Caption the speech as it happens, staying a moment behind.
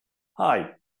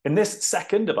Hi. In this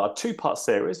second of our two-part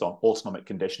series on autonomic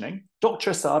conditioning,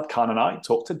 Dr. Asad Khan and I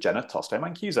talked to Jenna Tosto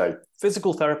Mancuso,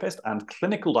 physical therapist and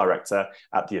clinical director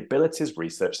at the Abilities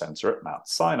Research Centre at Mt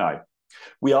Sinai.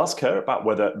 We ask her about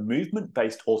whether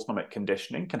movement-based autonomic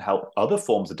conditioning can help other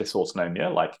forms of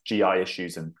dysautonomia like GI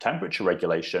issues and temperature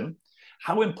regulation,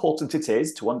 how important it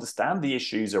is to understand the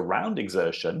issues around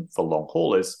exertion for long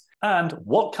haulers, and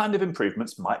what kind of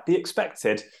improvements might be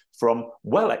expected from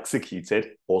well-executed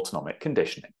autonomic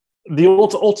conditioning. The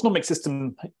autonomic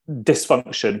system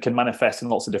dysfunction can manifest in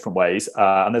lots of different ways,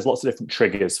 and there's lots of different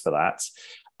triggers for that.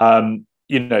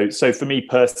 So for me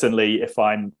personally, if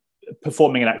I'm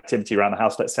performing an activity around the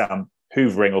house, let's say I'm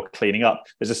hoovering or cleaning up,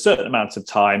 there's a certain amount of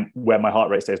time where my heart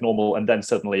rate stays normal and then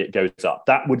suddenly it goes up.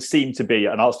 That would seem to be,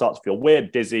 and I'll start to feel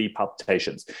weird, dizzy,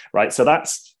 palpitations, right? So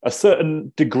that's a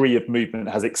certain degree of movement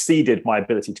has exceeded my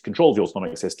ability to control the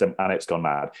autonomic system and it's gone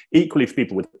mad. Equally for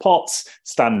people with POTS,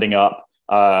 standing up,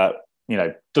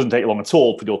 doesn't take long at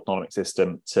all for the autonomic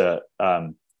system to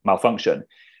malfunction.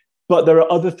 But there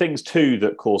are other things too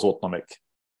that cause autonomic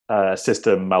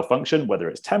system malfunction, whether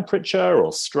it's temperature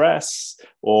or stress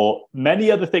or many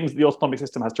other things that the autonomic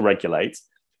system has to regulate.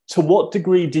 To what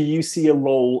degree do you see a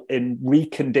role in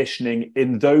reconditioning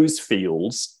in those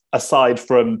fields, aside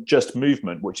from just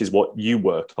movement, which is what you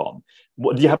work on?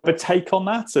 Do you have a take on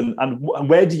that? And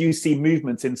where do you see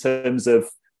movement in terms of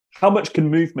how much can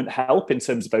movement help in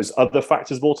terms of those other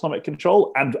factors of autonomic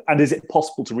control? And is it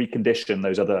possible to recondition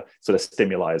those other sort of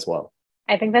stimuli as well?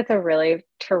 I think that's a really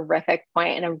terrific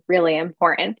point and a really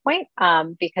important point,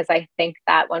 because I think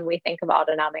that when we think of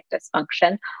autonomic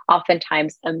dysfunction,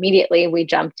 oftentimes immediately we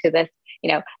jump to this,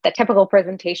 the typical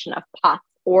presentation of POTS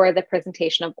or the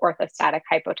presentation of orthostatic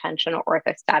hypotension or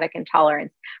orthostatic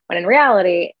intolerance, when in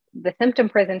reality, the symptom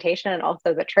presentation and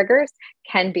also the triggers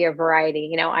can be a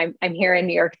variety. I'm here in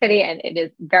New York City and it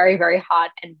is very, very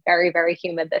hot and very, very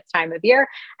humid this time of year.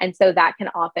 And so that can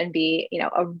often be,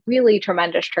 a really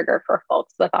tremendous trigger for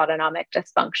folks with autonomic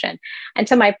dysfunction. And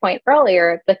to my point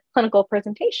earlier, the clinical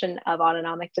presentation of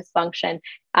autonomic dysfunction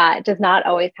does not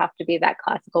always have to be that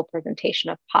classical presentation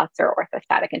of POTS or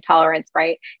orthostatic intolerance,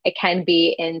 right? It can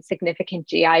be in significant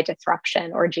GI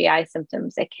disruption or GI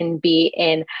symptoms. It can be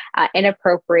in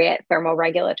inappropriate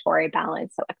thermoregulatory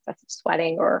balance, so excessive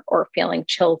sweating or feeling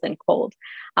chills and cold.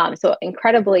 So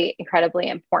incredibly, incredibly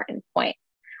important point.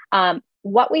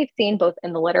 What we've seen both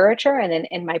in the literature and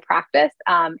in my practice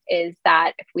is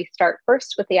that if we start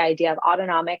first with the idea of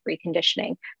autonomic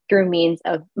reconditioning through means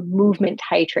of movement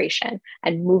titration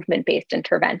and movement-based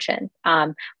intervention,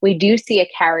 we do see a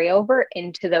carryover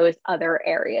into those other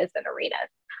areas and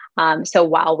arenas. So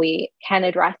while we can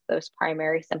address those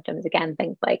primary symptoms, again,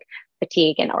 things like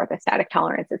fatigue and orthostatic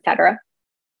tolerance, et cetera,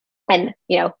 and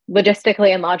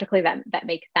logistically and logically that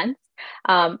makes sense,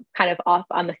 kind of off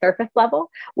on the surface level,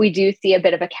 we do see a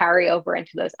bit of a carryover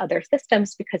into those other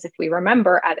systems, because if we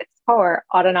remember at its core,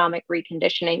 autonomic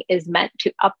reconditioning is meant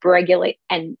to upregulate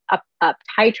and up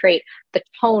titrate the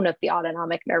tone of the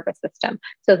autonomic nervous system.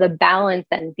 So the balance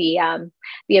and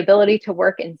the ability to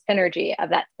work in synergy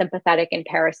of that sympathetic and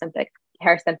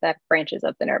parasympathetic branches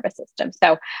of the nervous system.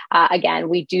 So again,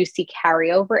 we do see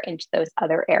carryover into those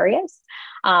other areas.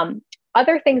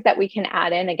 Other things that we can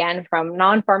add in, again, from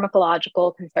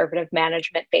non-pharmacological conservative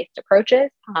management-based approaches,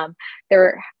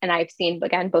 and I've seen,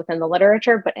 again, both in the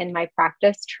literature, but in my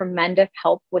practice, tremendous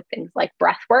help with things like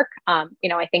breath work. I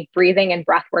think breathing and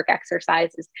breath work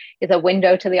exercise is a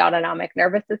window to the autonomic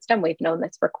nervous system. We've known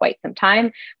this for quite some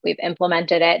time. We've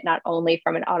implemented it not only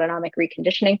from an autonomic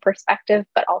reconditioning perspective,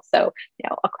 but also,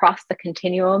 across the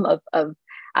continuum of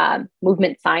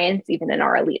movement science, even in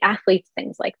our elite athletes,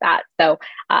 things like that. So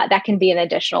that can be an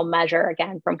additional measure,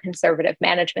 again, from conservative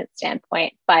management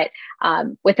standpoint, but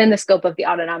within the scope of the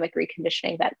autonomic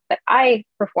reconditioning that I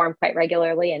perform quite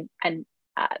regularly, and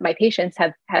my patients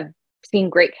have seen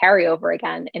great carryover,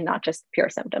 again, in not just pure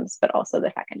symptoms, but also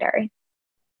the secondary.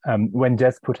 When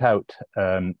Jess put out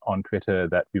on Twitter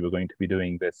that we were going to be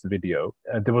doing this video,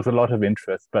 there was a lot of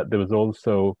interest, but there was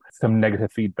also some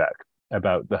negative feedback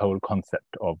about the whole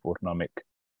concept of autonomic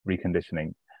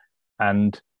reconditioning.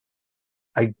 And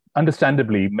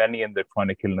understandably, many in the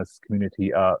chronic illness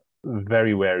community are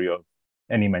very wary of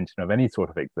any mention of any sort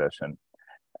of exertion.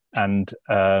 And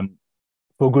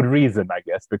for good reason, I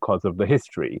guess, because of the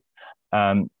history.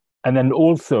 And then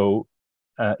also,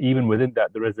 even within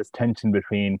that, there is this tension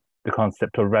between the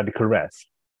concept of radical rest,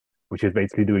 which is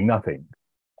basically doing nothing,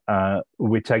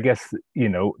 which I guess,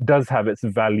 does have its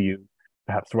value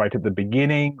perhaps right at the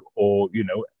beginning, or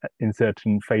in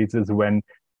certain phases when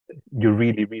you're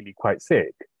really, really quite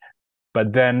sick.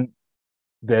 But then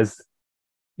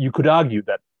you could argue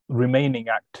that remaining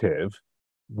active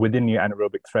within your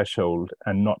anaerobic threshold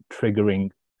and not triggering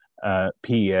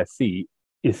PESC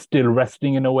is still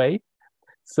resting in a way.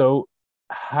 So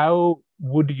how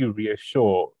would you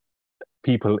reassure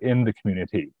people in the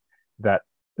community that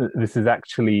this is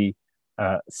actually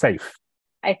safe?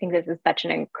 I think this is such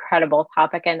an incredible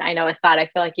topic. And I know, Asad, I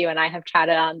feel like you and I have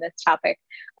chatted on this topic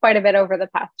quite a bit over the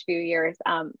past few years.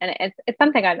 And it's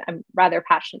something I'm rather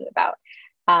passionate about,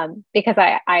 because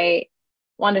I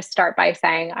want to start by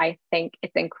saying I think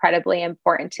it's incredibly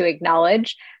important to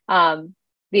acknowledge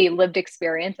the lived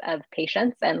experience of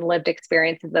patients and lived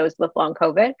experience of those with long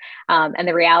COVID. And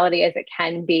the reality is it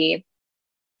can be,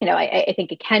 I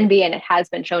think it can be, and it has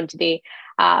been shown to be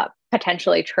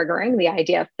potentially triggering the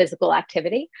idea of physical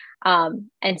activity.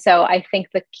 And so I think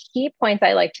the key points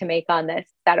I like to make on this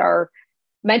that are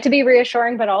meant to be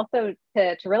reassuring, but also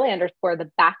to really underscore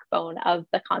the backbone of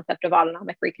the concept of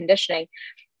autonomic reconditioning,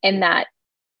 in that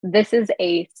this is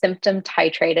a symptom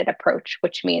titrated approach,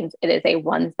 which means it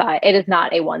is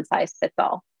not a one size fits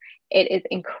all. It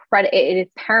is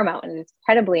paramount and it's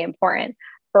incredibly important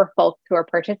for folks who are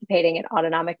participating in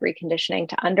autonomic reconditioning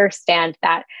to understand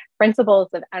that principles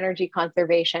of energy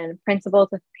conservation, principles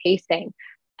of pacing,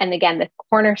 and again, the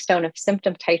cornerstone of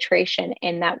symptom titration,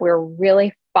 in that we're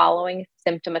really following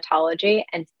symptomatology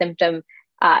and symptom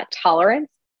tolerance,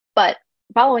 but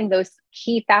following those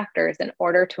key factors in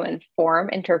order to inform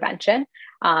intervention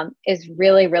is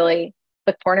really, really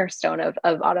the cornerstone of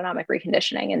autonomic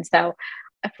reconditioning. And so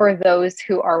for those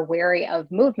who are wary of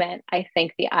movement, I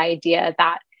think the idea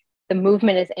that the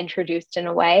movement is introduced in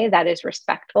a way that is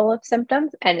respectful of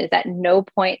symptoms and is at no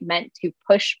point meant to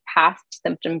push past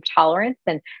symptom tolerance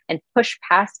and push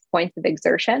past points of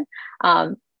exertion.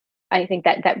 I think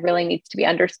that really needs to be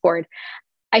underscored.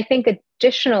 I think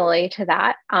additionally to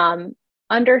that,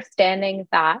 understanding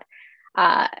that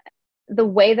the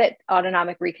way that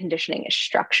autonomic reconditioning is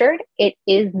structured, it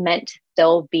is meant to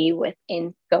still be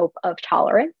within scope of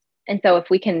tolerance. And so if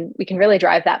we can really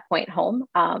drive that point home,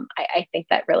 I think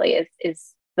that really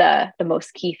is the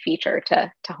most key feature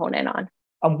to hone in on.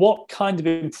 And what kind of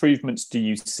improvements do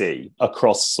you see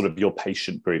across sort of your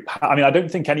patient group? I mean, I don't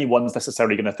think anyone's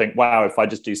necessarily going to think, wow, if I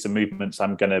just do some movements,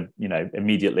 I'm going to,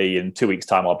 immediately in 2 weeks'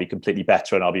 time, I'll be completely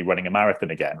better and I'll be running a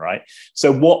marathon again, right?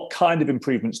 So what kind of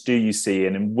improvements do you see,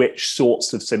 and in which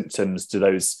sorts of symptoms do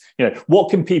those,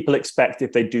 what can people expect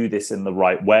if they do this in the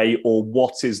right way, or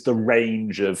what is the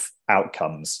range of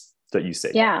outcomes that you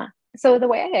see? Yeah. So the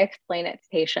way I explain it to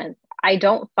patients, I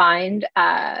don't find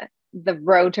the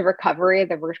road to recovery,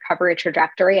 the recovery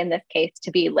trajectory in this case, to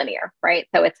be linear, right?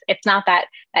 So it's not that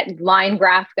line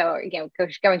graph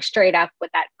going straight up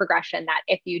with that progression that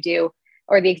if you do,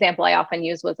 or the example I often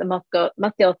use was a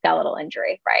musculoskeletal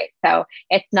injury, right? So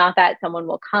it's not that someone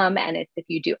will come and it's if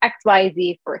you do X, Y,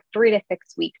 Z for 3 to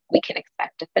 6 weeks, we can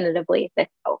expect definitively this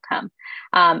outcome.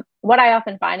 What I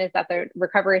often find is that the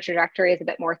recovery trajectory is a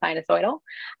bit more sinusoidal.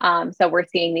 So we're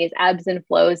seeing these ebbs and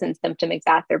flows and symptom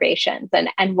exacerbations.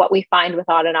 And what we find with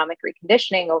autonomic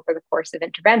reconditioning over the course of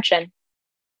intervention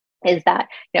is that,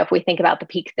 if we think about the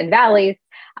peaks and valleys,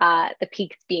 the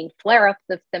peaks being flare-ups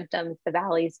of symptoms, the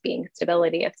valleys being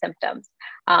stability of symptoms.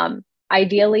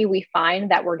 Ideally, we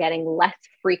find that we're getting less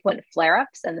frequent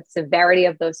flare-ups, and the severity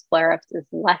of those flare-ups is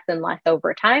less and less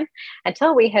over time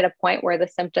until we hit a point where the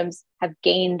symptoms have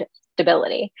gained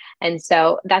stability. And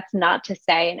so that's not to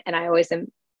say, and I always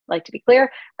like to be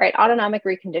clear, right? Autonomic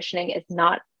reconditioning is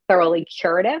not thoroughly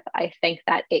curative. I think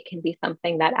that it can be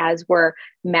something that as we're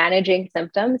managing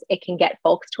symptoms, it can get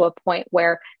folks to a point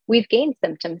where we've gained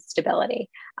symptom stability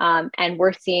and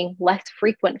we're seeing less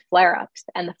frequent flare-ups.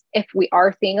 And if we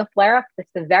are seeing a flare-up, the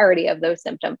severity of those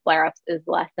symptom flare-ups is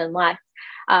less and less,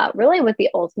 really with the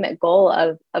ultimate goal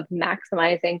of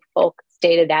maximizing folks'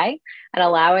 day-to-day and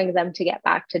allowing them to get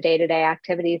back to day-to-day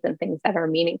activities and things that are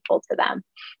meaningful to them.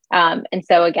 And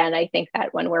so again, I think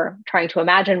that when we're trying to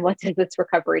imagine what does this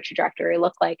recovery trajectory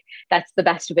look like, that's the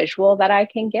best visual that I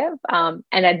can give. And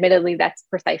admittedly, that's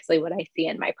precisely what I see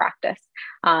in my practice.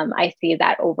 I see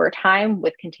that over time,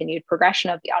 with continued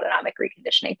progression of the autonomic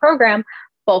reconditioning program,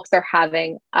 folks are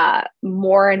having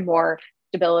more and more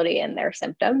stability in their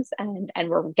symptoms, and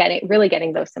we're really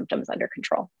getting those symptoms under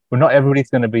control. Well, not everybody's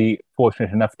going to be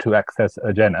fortunate enough to access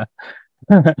a Jenna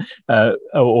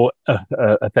or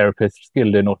a therapist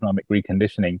skilled in autonomic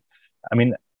reconditioning. I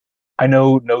mean, I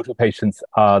know no two patients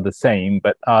are the same,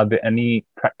 but are there any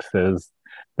practices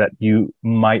that you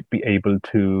might be able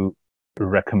to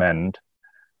recommend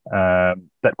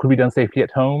that could be done safely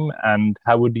at home? And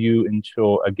how would you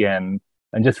ensure, again,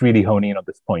 and just really honing in on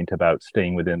this point about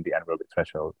staying within the anaerobic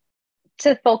threshold?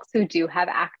 to folks who do have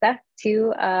access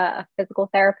to a physical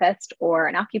therapist or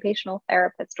an occupational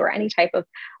therapist or any type of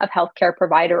healthcare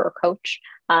provider or coach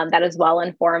that is well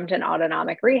informed in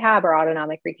autonomic rehab or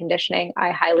autonomic reconditioning,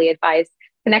 I highly advise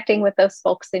connecting with those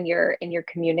folks in your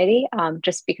community,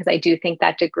 just because I do think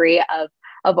that degree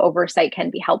of oversight can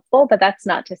be helpful. But that's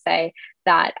not to say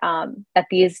that that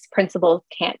these principles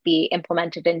can't be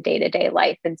implemented in day-to-day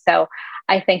life. And so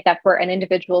I think that for an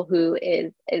individual who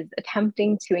is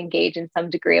attempting to engage in some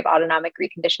degree of autonomic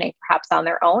reconditioning, perhaps on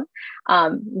their own,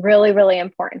 really, really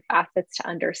important facets to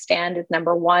understand is,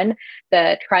 number one,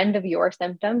 the trend of your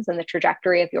symptoms and the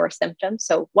trajectory of your symptoms.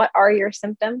 So what are your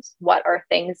symptoms? What are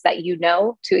things that you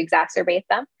know to exacerbate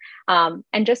them?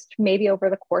 And just maybe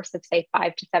over the course of, say,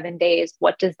 5 to 7 days,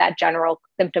 what does that general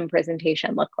symptom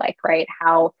presentation look like, right?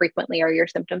 How frequently are your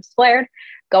symptoms flared?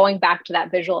 Going back to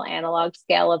that visual analog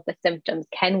scale of the symptoms,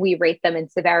 can we rate them in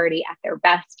severity at their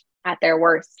best, at their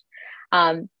worst?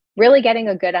 Really getting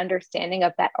a good understanding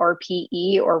of that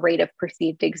RPE, or rate of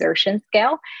perceived exertion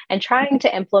scale, and trying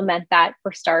to implement that,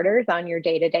 for starters, on your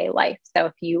day-to-day life. So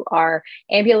if you are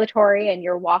ambulatory and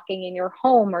you're walking in your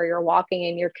home or you're walking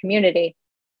in your community,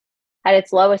 at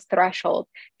its lowest threshold,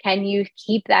 can you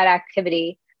keep that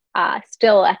activity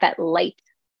still at that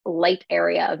light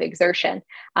area of exertion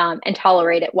and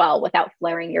tolerate it well without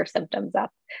flaring your symptoms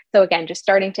up? So again, just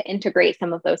starting to integrate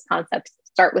some of those concepts,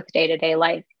 start with day-to-day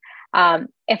life.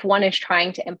 If one is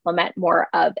trying to implement more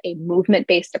of a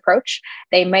movement-based approach,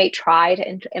 they might try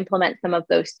to implement some of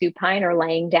those supine or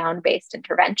laying down-based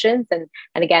interventions. And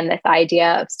again, this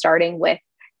idea of starting with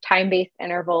time-based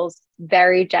intervals,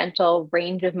 very gentle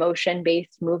range of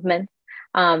motion-based movements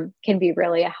can be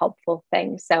really a helpful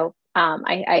thing. So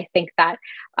I think that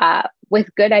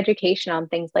with good education on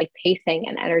things like pacing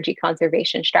and energy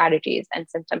conservation strategies and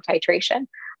symptom titration,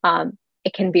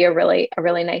 it can be a really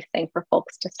nice thing for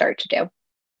folks to start to do.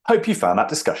 Hope you found that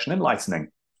discussion enlightening.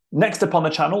 Next up on the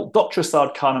channel, Dr.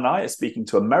 Asad Khan and I are speaking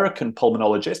to American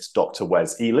pulmonologist Dr.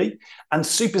 Wes Ely and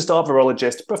superstar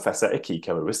virologist Professor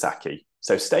Akiko Iwasaki.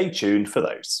 So stay tuned for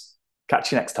those.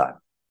 Catch you next time.